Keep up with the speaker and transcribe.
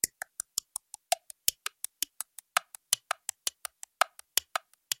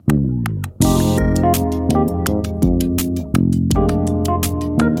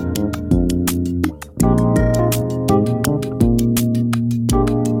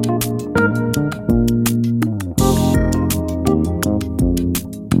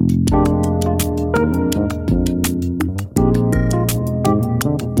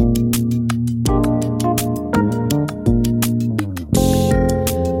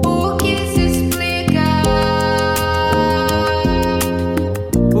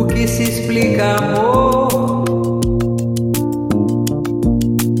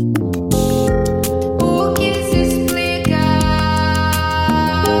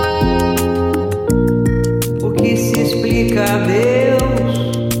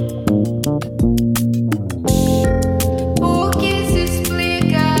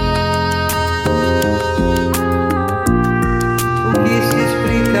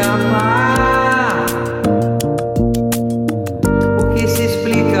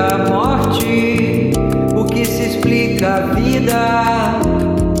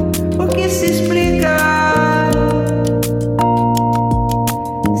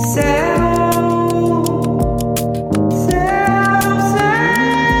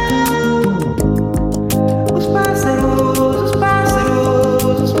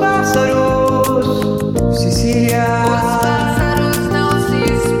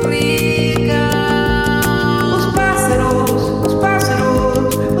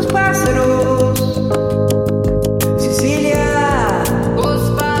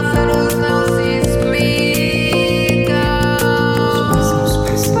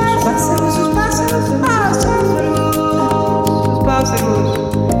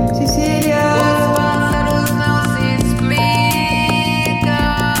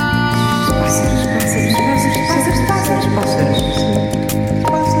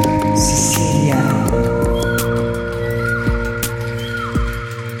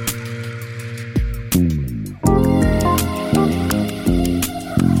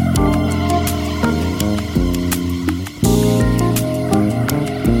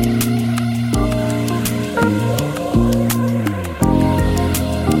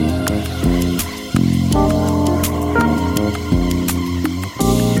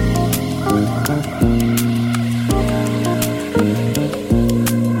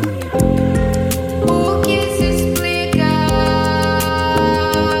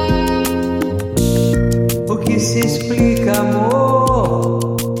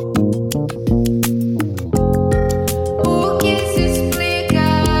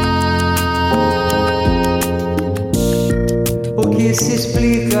que se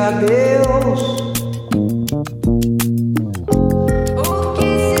explica a Deus?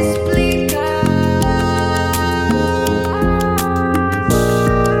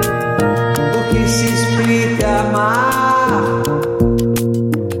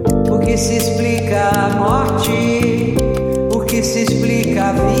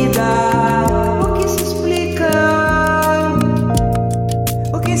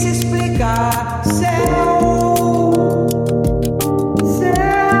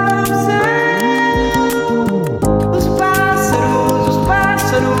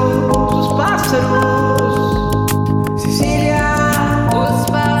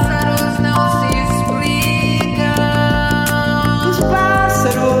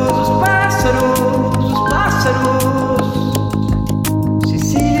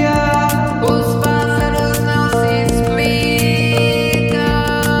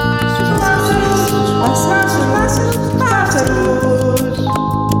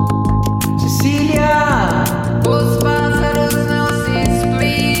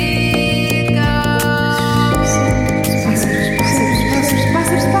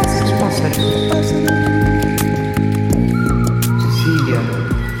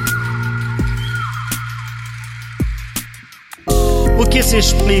 O que se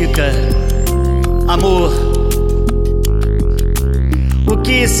explica, amor? O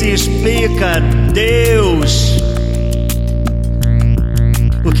que se explica, Deus?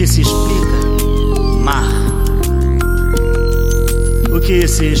 O que se explica, mar? O que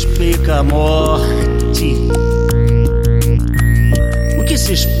se explica, morte? O que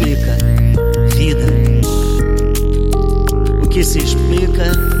se explica, vida? O que se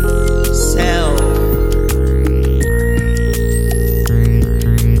explica, céu?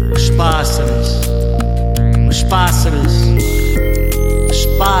 Os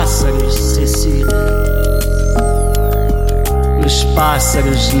pássaros, Cecília. Os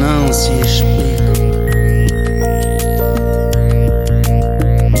pássaros não se explicam.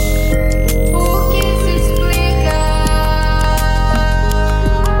 O que se explica?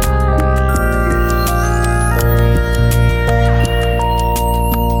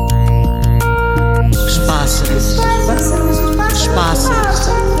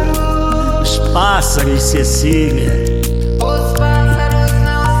 Os pássaros, Cecília. Os pássaros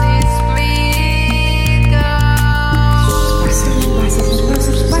não se explicam.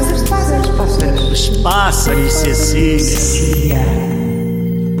 Os pássaros, Cecília.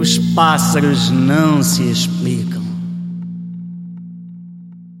 Os pássaros não se explicam.